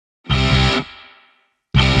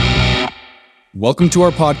Welcome to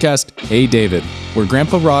our podcast, Hey David, where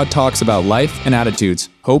Grandpa Rod talks about life and attitudes,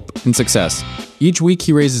 hope and success. Each week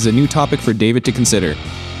he raises a new topic for David to consider.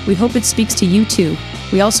 We hope it speaks to you too.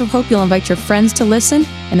 We also hope you'll invite your friends to listen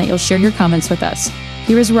and that you'll share your comments with us.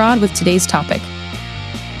 Here is Rod with today's topic.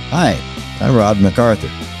 Hi, I'm Rod MacArthur,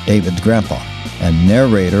 David's grandpa and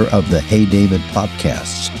narrator of the Hey David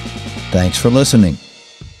podcasts. Thanks for listening.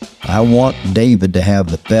 I want David to have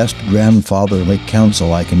the best grandfatherly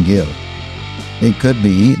counsel I can give. It could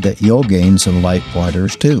be that you'll gain some life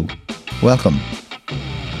pointers too. Welcome.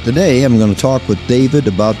 Today I'm going to talk with David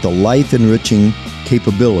about the life-enriching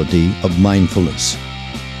capability of mindfulness.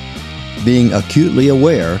 Being acutely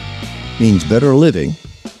aware means better living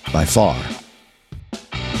by far.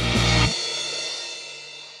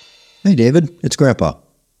 Hey David, it's Grandpa.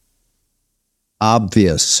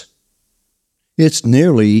 Obvious. It's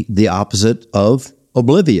nearly the opposite of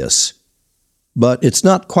oblivious. But it's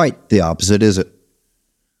not quite the opposite, is it?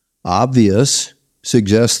 Obvious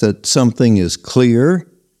suggests that something is clear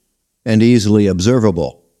and easily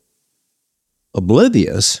observable.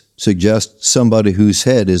 Oblivious suggests somebody whose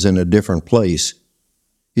head is in a different place.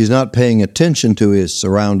 He's not paying attention to his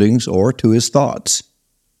surroundings or to his thoughts.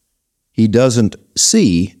 He doesn't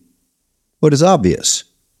see what is obvious.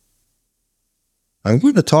 I'm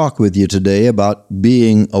going to talk with you today about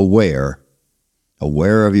being aware.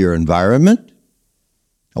 Aware of your environment,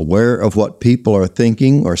 aware of what people are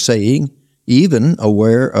thinking or saying, even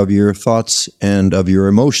aware of your thoughts and of your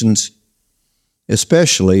emotions,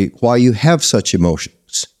 especially why you have such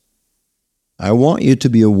emotions. I want you to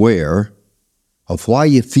be aware of why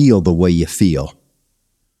you feel the way you feel,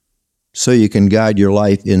 so you can guide your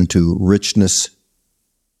life into richness.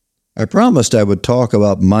 I promised I would talk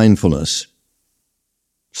about mindfulness,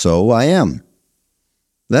 so I am.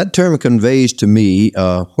 That term conveys to me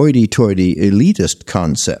a hoity-toity elitist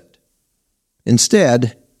concept.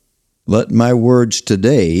 Instead, let my words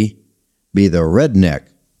today be the redneck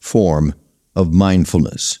form of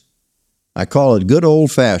mindfulness. I call it good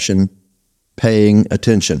old-fashioned paying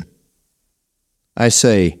attention. I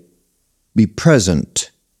say, be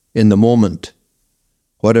present in the moment,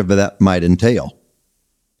 whatever that might entail.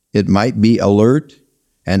 It might be alert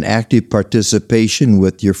and active participation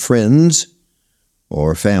with your friends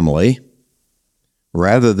or family,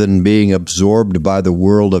 rather than being absorbed by the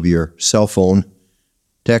world of your cell phone,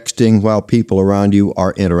 texting while people around you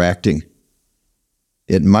are interacting.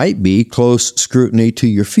 It might be close scrutiny to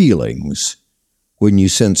your feelings when you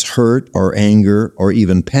sense hurt or anger or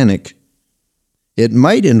even panic. It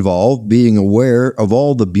might involve being aware of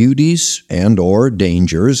all the beauties and or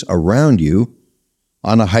dangers around you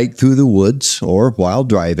on a hike through the woods or while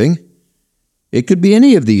driving. It could be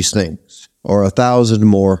any of these things, or 1,000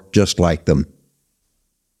 more just like them.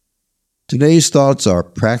 Today's thoughts are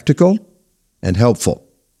practical and helpful.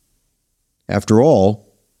 After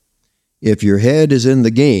all, if your head is in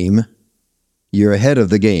the game, you're ahead of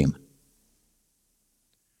the game.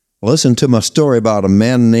 Listen to my story about a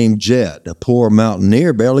man named Jed, a poor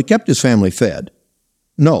mountaineer, barely kept his family fed.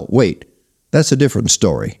 No, wait, that's a different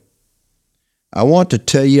story. I want to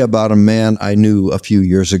tell you about a man I knew a few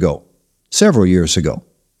years ago, several years ago.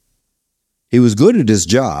 He was good at his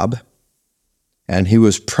job, and he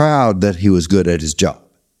was proud that he was good at his job.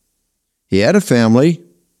 He had a family,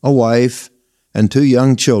 a wife, and 2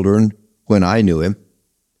 young children when I knew him.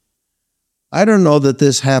 I don't know that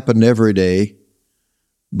this happened every day,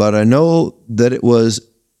 but I know that it was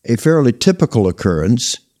a fairly typical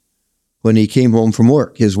occurrence when he came home from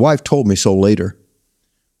work. His wife told me so later.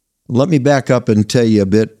 Let me back up and tell you a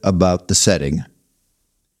bit about the setting.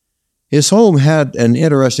 His home had an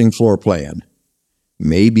interesting floor plan,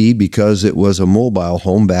 maybe because it was a mobile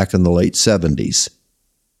home back in the late 70s.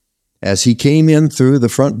 As he came in through the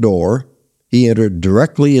front door, he entered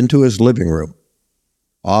directly into his living room.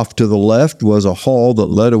 Off to the left was a hall that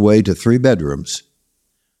led away to 3 bedrooms.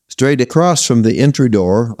 Straight across from the entry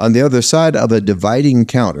door, on the other side of a dividing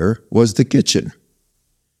counter, was the kitchen.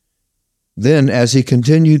 Then, as he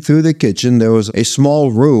continued through the kitchen, there was a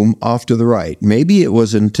small room off to the right. Maybe it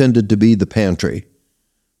was intended to be the pantry,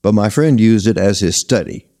 but my friend used it as his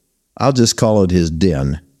study. I'll just call it his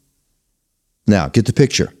den. Now, get the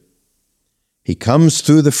picture. He comes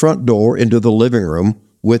through the front door into the living room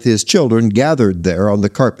with his children gathered there on the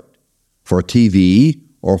carpet for TV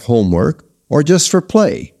or homework or just for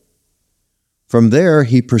play. From there,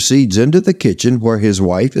 he proceeds into the kitchen where his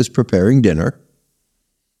wife is preparing dinner,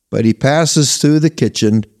 but he passes through the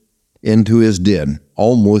kitchen into his den,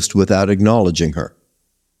 almost without acknowledging her.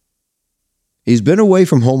 He's been away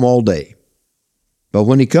from home all day, but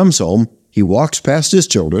when he comes home, he walks past his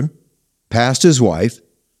children, past his wife,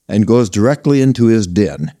 and goes directly into his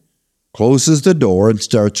den, closes the door, and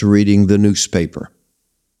starts reading the newspaper.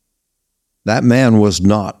 That man was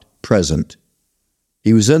not present.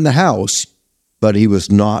 He was in the house, but he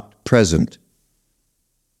was not present.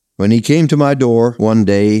 When he came to my door one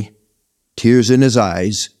day, tears in his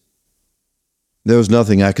eyes, there was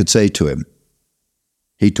nothing I could say to him.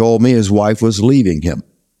 He told me his wife was leaving him.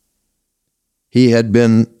 He had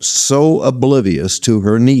been so oblivious to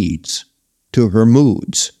her needs, to her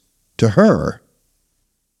moods, to her,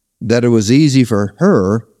 that it was easy for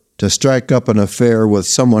her to strike up an affair with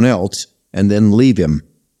someone else and then leave him.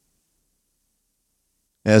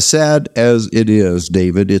 As sad as it is,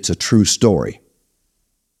 David, it's a true story.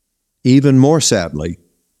 Even more sadly,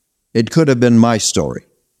 it could have been my story.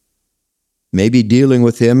 Maybe dealing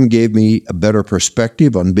with him gave me a better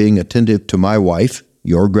perspective on being attentive to my wife,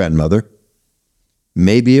 your grandmother.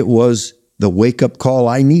 Maybe it was the wake-up call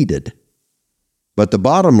I needed. But the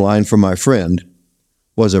bottom line for my friend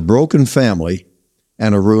was a broken family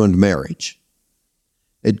and a ruined marriage.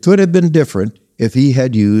 It could have been different if he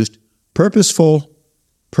had used purposeful,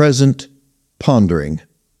 present pondering.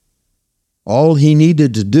 All he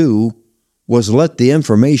needed to do was let the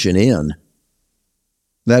information in.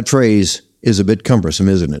 That phrase is a bit cumbersome,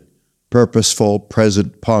 isn't it? Purposeful,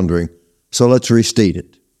 present pondering. So let's restate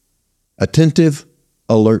it. Attentive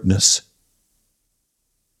alertness.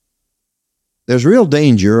 There's real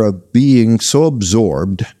danger of being so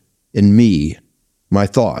absorbed in me, my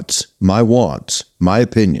thoughts, my wants, my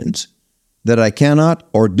opinions, that I cannot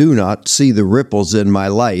or do not see the ripples in my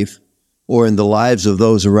life or in the lives of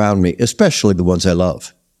those around me, especially the ones I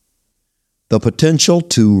love. The potential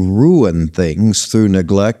to ruin things through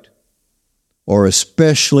neglect, or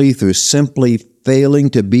especially through simply failing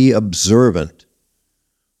to be observant,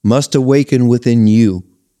 must awaken within you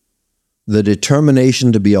the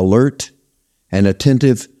determination to be alert and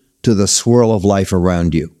attentive to the swirl of life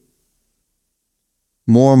around you.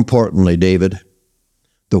 More importantly, David,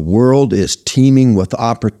 the world is teeming with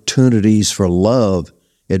opportunities for love,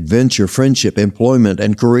 adventure, friendship, employment,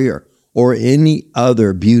 and career, or any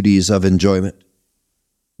other beauties of enjoyment.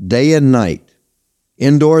 Day and night,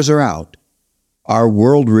 indoors or out, our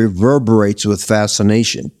world reverberates with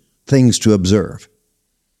fascination, things to observe.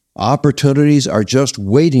 Opportunities are just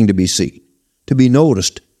waiting to be seen, to be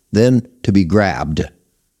noticed, then to be grabbed.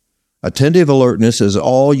 Attentive alertness is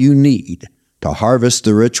all you need to harvest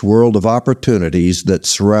the rich world of opportunities that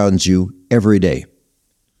surrounds you every day.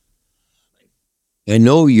 I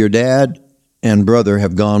know your dad and brother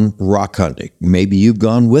have gone rock hunting. Maybe you've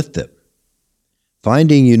gone with them.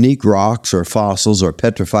 Finding unique rocks or fossils or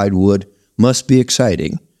petrified wood must be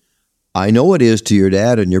exciting. I know it is to your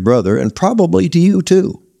dad and your brother, and probably to you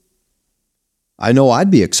too. I know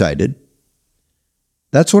I'd be excited.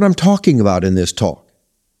 That's what I'm talking about in this talk.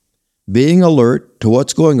 Being alert to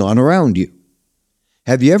what's going on around you.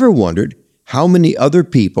 Have you ever wondered how many other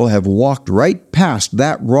people have walked right past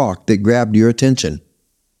that rock that grabbed your attention?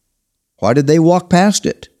 Why did they walk past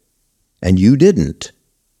it? And you didn't.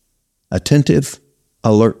 Attentive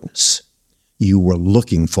alertness. You were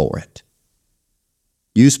looking for it.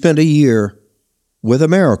 You spent a year with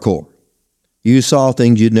AmeriCorps. You saw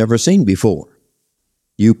things you'd never seen before.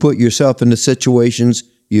 You put yourself into situations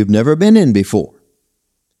you've never been in before.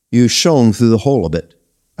 You shone through the whole of it.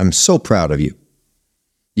 I'm so proud of you.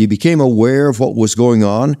 You became aware of what was going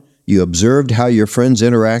on. You observed how your friends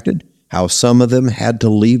interacted, how some of them had to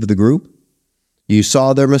leave the group. You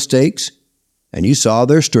saw their mistakes, and you saw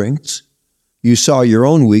their strengths. You saw your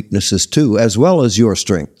own weaknesses too, as well as your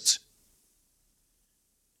strengths.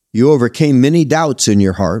 You overcame many doubts in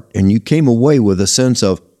your heart, and you came away with a sense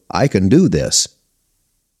of, I can do this.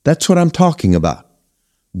 That's what I'm talking about.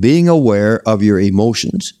 Being aware of your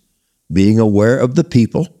emotions, being aware of the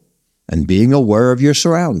people, and being aware of your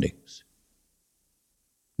surroundings.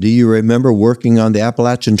 Do you remember working on the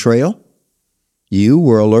Appalachian Trail? You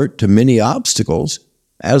were alert to many obstacles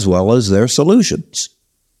as well as their solutions.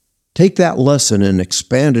 Take that lesson and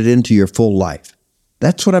expand it into your full life.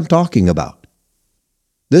 That's what I'm talking about.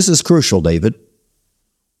 This is crucial, David.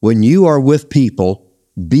 When you are with people,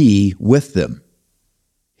 be with them.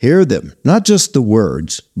 Hear them, not just the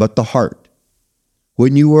words, but the heart.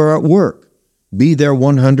 When you are at work, be there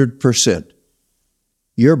 100%.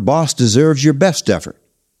 Your boss deserves your best effort.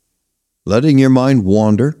 Letting your mind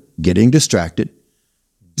wander, getting distracted,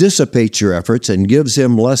 dissipates your efforts and gives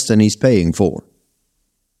him less than he's paying for.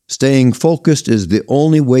 Staying focused is the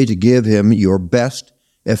only way to give him your best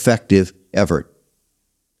effective effort.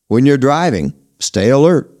 When you're driving, stay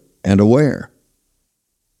alert and aware.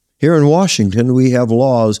 Here in Washington, we have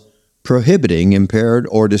laws prohibiting impaired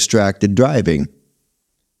or distracted driving.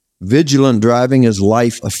 Vigilant driving is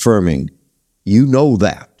life-affirming. You know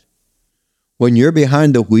that. When you're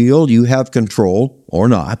behind the wheel, you have control, or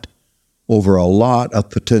not, over a lot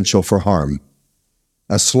of potential for harm.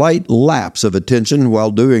 A slight lapse of attention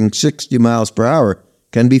while doing 60 miles per hour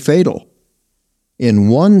can be fatal. In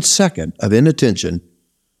 1 second of inattention,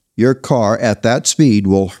 your car at that speed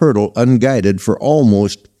will hurtle unguided for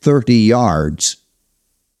almost 30 yards.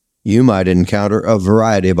 You might encounter a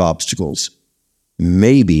variety of obstacles,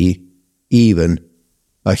 maybe even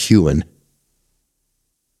a human.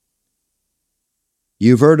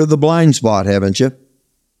 You've heard of the blind spot, haven't you?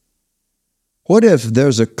 What if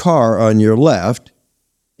there's a car on your left,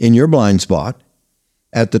 in your blind spot,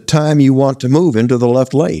 at the time you want to move into the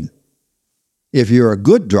left lane? If you're a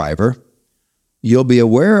good driver, you'll be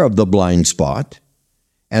aware of the blind spot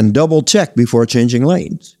and double-check before changing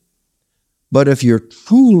lanes. But if you're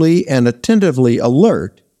truly and attentively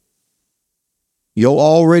alert, you'll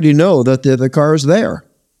already know that the other car is there.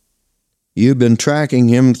 You've been tracking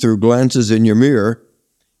him through glances in your mirror,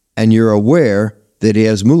 and you're aware that he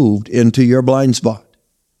has moved into your blind spot.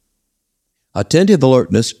 Attentive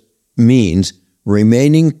alertness means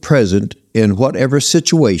remaining present in whatever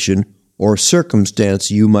situation or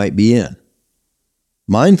circumstance you might be in.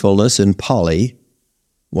 Mindfulness in Pali,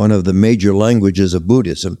 one of the major languages of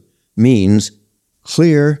Buddhism, means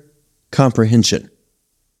clear comprehension.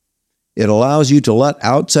 It allows you to let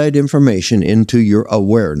outside information into your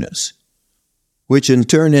awareness, which in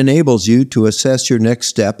turn enables you to assess your next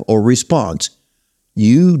step or response.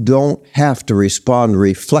 You don't have to respond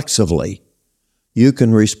reflexively. You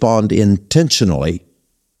can respond intentionally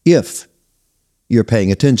if you're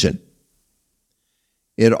paying attention.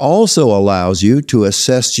 It also allows you to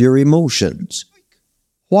assess your emotions,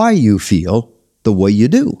 why you feel the way you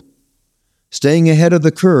do. Staying ahead of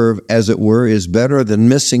the curve, as it were, is better than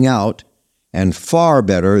missing out and far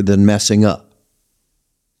better than messing up.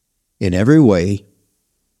 In every way,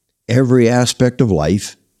 every aspect of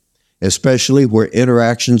life, especially where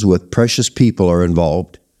interactions with precious people are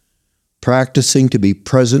involved, practicing to be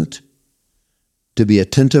present, to be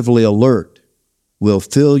attentively alert, will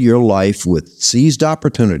fill your life with seized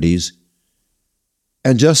opportunities,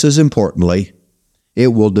 and just as importantly, it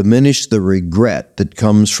will diminish the regret that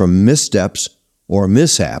comes from missteps or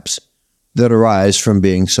mishaps that arise from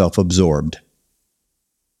being self-absorbed.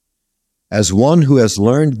 As one who has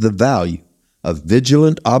learned the value of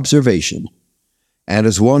vigilant observation, and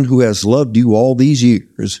as one who has loved you all these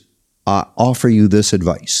years, I offer you this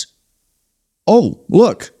advice. Oh,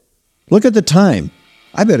 look at the time.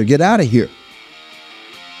 I better get out of here.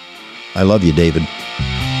 I love you, David.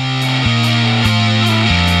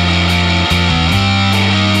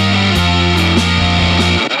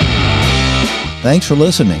 Thanks for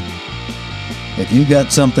listening. If you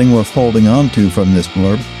got something worth holding on to from this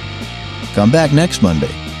blurb, come back next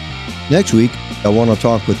Monday. Next week, I want to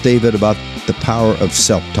talk with David about the power of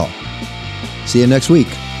self-talk. See you next week.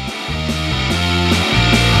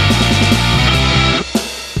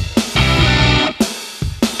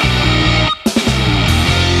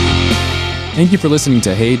 Thank you for listening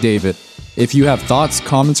to Hey David. If you have thoughts,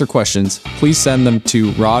 comments, or questions, please send them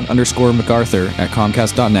to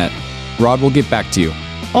rod_MacArthur@comcast.net. Rod will get back to you.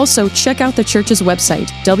 Also, check out the church's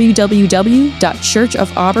website,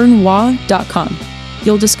 www.churchofauburnois.com.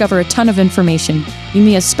 You'll discover a ton of information. You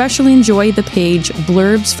may especially enjoy the page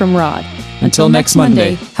Blurbs from Rod. Until next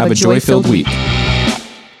Monday, have a joy-filled week.